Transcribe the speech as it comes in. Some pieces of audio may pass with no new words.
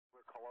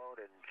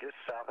just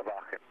south of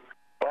Aachen.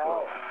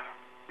 Wow,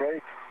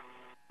 great.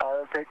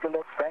 I'll take a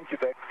look. Thank you,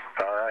 Vic.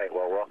 All right,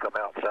 well, welcome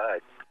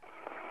outside.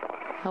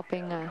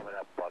 Helping Coming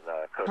up on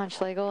the coast. Hans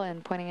Schlegel,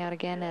 and pointing out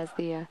again as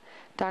the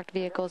docked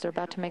vehicles are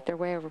about to make their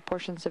way over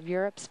portions of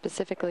Europe,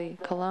 specifically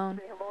Cologne.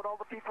 Say hello to all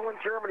the people in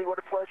Germany. What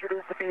a pleasure it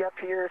is to be up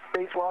here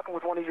spacewalking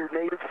with one of your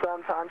native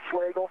sons, Hans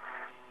Schlegel.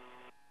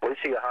 We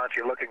see you, Hans.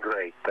 You're looking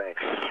great.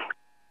 Thanks.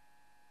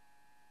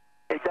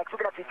 Hey, Dex, we're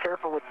going to have to be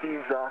careful with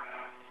these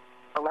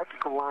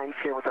electrical lines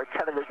here with our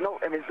tether. There's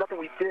nothing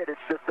we did. It's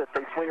just that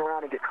they swing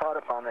around and get caught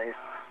up on these.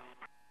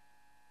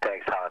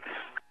 Thanks, Hans.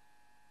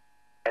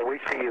 And we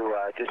see you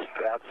just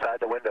outside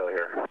the window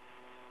here.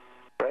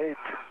 Great.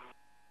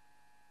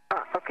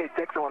 Okay,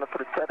 Dex, I want to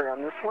put a tether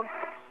on this one.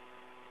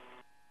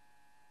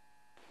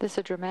 This is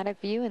a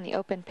dramatic view in the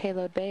open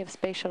payload bay of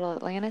Space Shuttle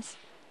Atlantis.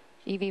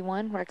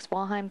 EV-1, Rex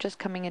Walheim, just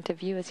coming into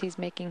view as he's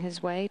making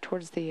his way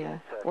towards the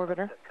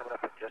orbiter. Coming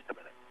up in just a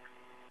minute.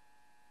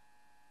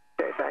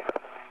 Okay, thanks.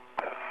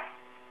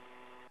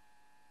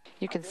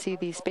 You can see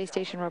the space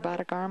station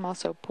robotic arm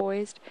also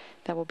poised.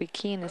 That will be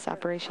key in this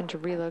operation to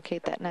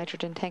relocate that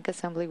nitrogen tank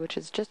assembly, which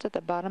is just at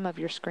the bottom of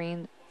your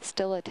screen,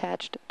 still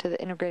attached to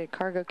the integrated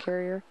cargo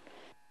carrier.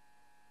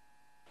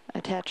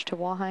 Attached to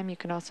Walheim, you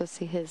can also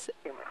see his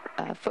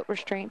foot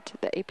restraint,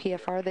 the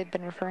APFR they've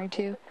been referring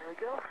to. There we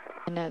go.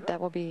 And that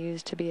will be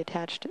used to be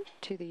attached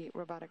to the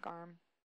robotic arm.